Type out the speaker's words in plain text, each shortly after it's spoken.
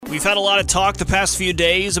We've had a lot of talk the past few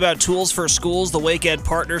days about Tools for Schools, the Wake Ed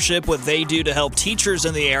partnership, what they do to help teachers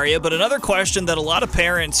in the area. But another question that a lot of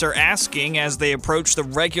parents are asking as they approach the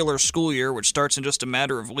regular school year, which starts in just a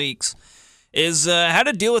matter of weeks, is how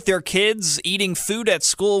to deal with their kids eating food at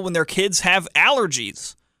school when their kids have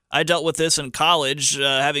allergies. I dealt with this in college.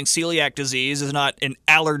 Having celiac disease is not an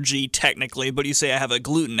allergy technically, but you say I have a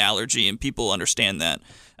gluten allergy and people understand that.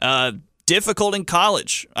 Difficult in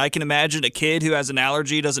college. I can imagine a kid who has an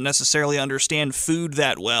allergy doesn't necessarily understand food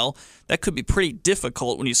that well. That could be pretty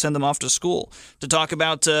difficult when you send them off to school. To talk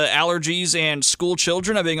about allergies and school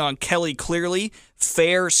children, I'm being on Kelly Cleary,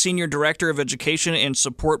 FAIR Senior Director of Education and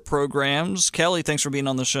Support Programs. Kelly, thanks for being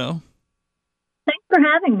on the show. Thanks for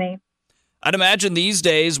having me. I'd imagine these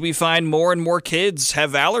days we find more and more kids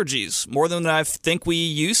have allergies, more than I think we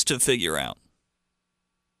used to figure out.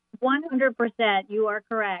 100%, you are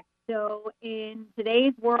correct. So in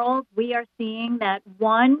today's world, we are seeing that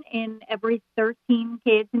 1 in every 13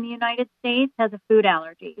 kids in the United States has a food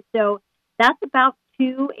allergy. So that's about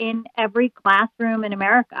 2 in every classroom in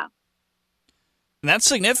America. And that's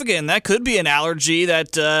significant. That could be an allergy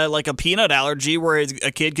that, like a peanut allergy, where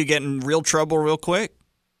a kid could get in real trouble real quick.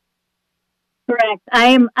 Correct.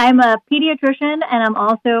 I'm a pediatrician, and I'm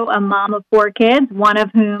also a mom of 4 kids, one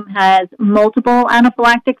of whom has multiple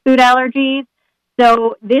anaphylactic food allergies.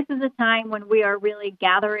 So this is a time when we are really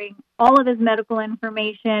gathering all of this medical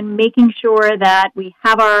information, making sure that we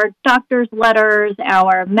have our doctor's letters,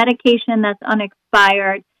 our medication that's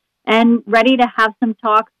unexpired, and ready to have some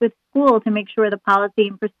talks with school to make sure the policy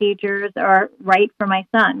and procedures are right for my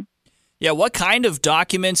son. Yeah, what kind of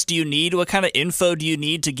documents do you need? What kind of info do you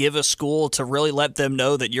need to give a school to really let them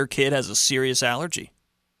know that your kid has a serious allergy?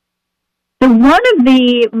 So one of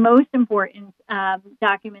the most important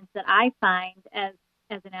documents that I find as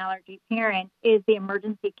an allergy parent is the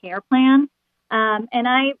emergency care plan. And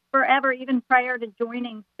I forever, even prior to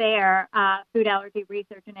joining FAIR, Food Allergy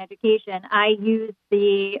Research and Education, I used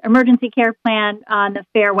the emergency care plan on the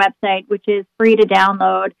FAIR website, which is free to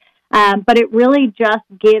download. But it really just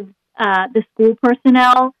gives the school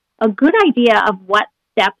personnel a good idea of what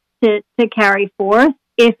steps to carry forth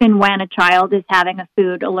if and when a child is having a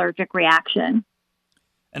food allergic reaction.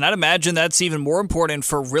 And I'd imagine that's even more important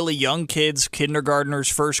for really young kids, kindergartners,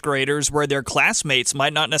 first graders, where their classmates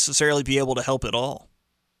might not necessarily be able to help at all.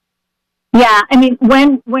 Yeah, I mean,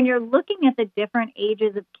 when you're looking at the different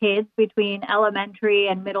ages of kids between elementary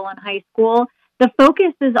and middle and high school, the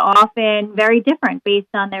focus is often very different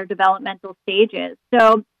based on their developmental stages.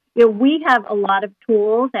 So we have a lot of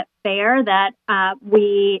tools at FAIR that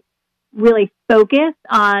we really focus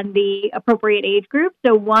on the appropriate age group.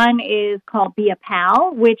 So one is called Be a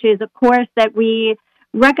Pal, which is a course that we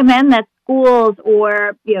recommend that schools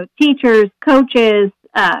or teachers, coaches,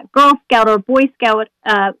 Girl Scout or Boy Scout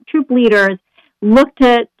troop leaders look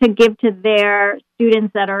to give to their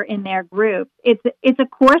students that are in their groups. It's a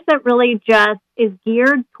course that really just is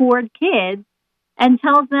geared toward kids and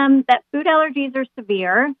tells them that food allergies are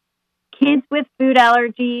severe. Kids with food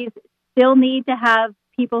allergies still need to have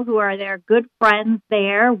people who are their good friends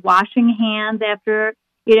there, washing hands after,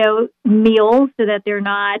 meals so that they're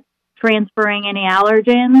not transferring any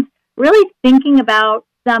allergens, really thinking about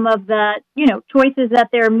some of the, choices that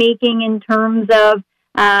they're making in terms of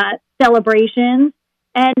celebrations,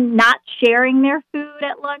 and not sharing their food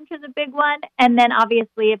at lunch is a big one. And then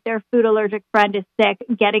obviously if their food allergic friend is sick,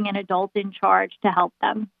 getting an adult in charge to help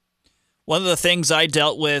them. One of the things I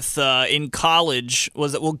dealt with in college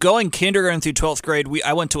was that, going kindergarten through 12th grade,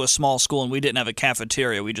 I went to a small school and we didn't have a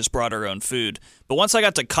cafeteria. We just brought our own food. But once I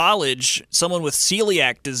got to college, someone with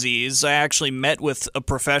celiac disease, I actually met with a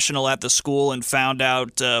professional at the school and found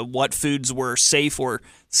out what foods were safe or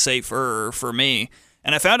safer for me.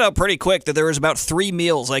 And I found out pretty quick that there was about 3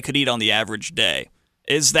 meals I could eat on the average day.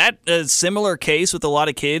 Is that a similar case with a lot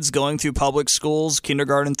of kids going through public schools,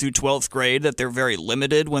 kindergarten through 12th grade, that they're very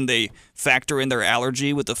limited when they factor in their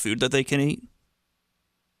allergy with the food that they can eat?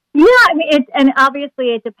 Yeah, I mean, and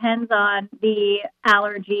obviously it depends on the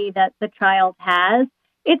allergy that the child has.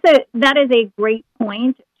 That is a great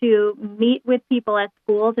point to meet with people at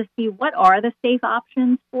school to see what are the safe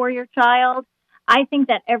options for your child. I think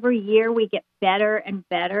that every year we get better and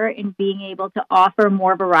better in being able to offer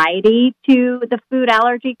more variety to the food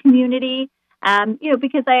allergy community,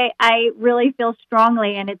 because I really feel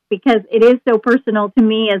strongly, and it's because it is so personal to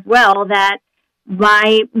me as well, that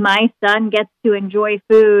my son gets to enjoy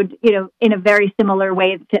food, in a very similar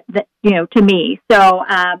way to me. So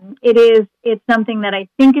it's something that I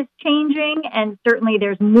think is changing, and certainly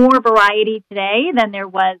there's more variety today than there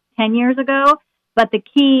was 10 years ago. But the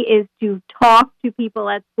key is to talk to people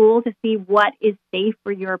at school to see what is safe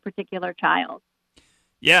for your particular child.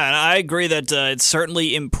 Yeah, and I agree that it's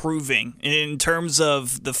certainly improving in terms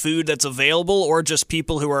of the food that's available or just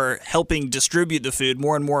people who are helping distribute the food.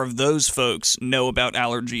 More and more of those folks know about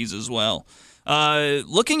allergies as well.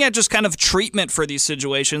 Looking at just kind of treatment for these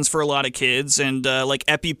situations for a lot of kids and like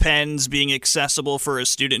EpiPens being accessible for a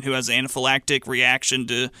student who has anaphylactic reaction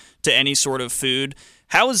to any sort of food.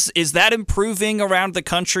 How is that improving around the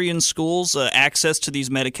country in schools, access to these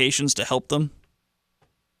medications to help them?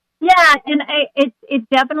 Yeah, and it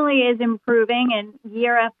definitely is improving, and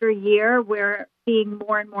year after year, we're seeing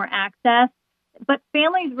more and more access. But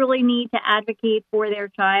families really need to advocate for their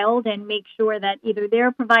child and make sure that either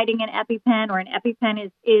they're providing an EpiPen or an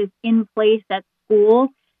EpiPen is in place at school,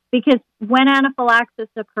 because when anaphylaxis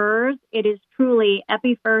occurs, it is truly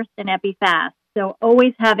Epi first and Epi fast. So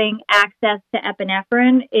always having access to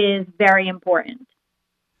epinephrine is very important.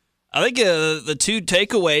 I think the two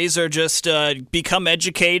takeaways are just become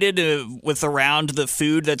educated with around the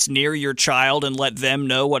food that's near your child and let them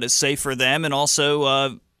know what is safe for them, and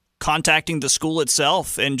also contacting the school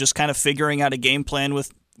itself and just kind of figuring out a game plan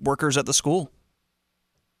with workers at the school.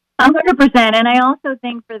 100%. And I also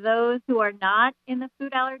think for those who are not in the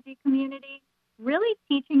food allergy community, really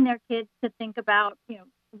teaching their kids to think about,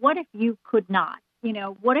 what if you could not?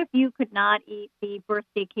 What if you could not eat the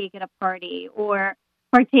birthday cake at a party, or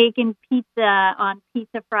partake in pizza on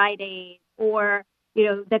Pizza Fridays, or,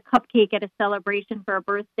 the cupcake at a celebration for a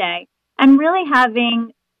birthday, and really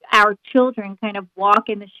having our children kind of walk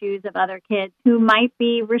in the shoes of other kids who might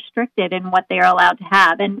be restricted in what they are allowed to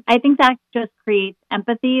have. And I think that just creates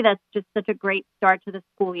empathy. That's just such a great start to the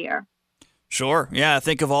school year. Sure. Yeah,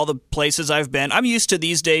 think of all the places I've been. I'm used to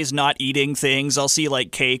these days not eating things. I'll see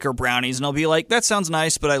like cake or brownies and I'll be like, that sounds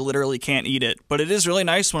nice, but I literally can't eat it. But it is really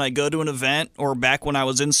nice when I go to an event or back when I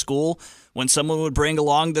was in school, when someone would bring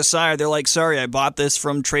along the side, they're like, sorry, I bought this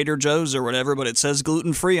from Trader Joe's or whatever, but it says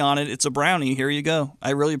gluten-free on it. It's a brownie. Here you go. I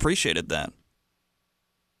really appreciated that.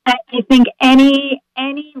 I think any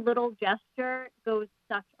little gesture goes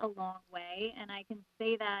such a long way. And I can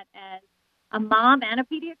say that as a mom and a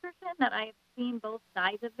pediatrician, that I've seen both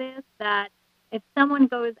sides of this, that if someone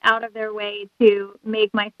goes out of their way to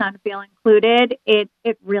make my son feel included, it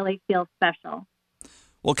really feels special.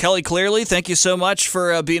 Well, Kelly Cleary, thank you so much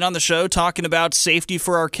for being on the show talking about safety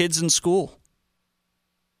for our kids in school.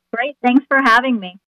 Great. Thanks for having me.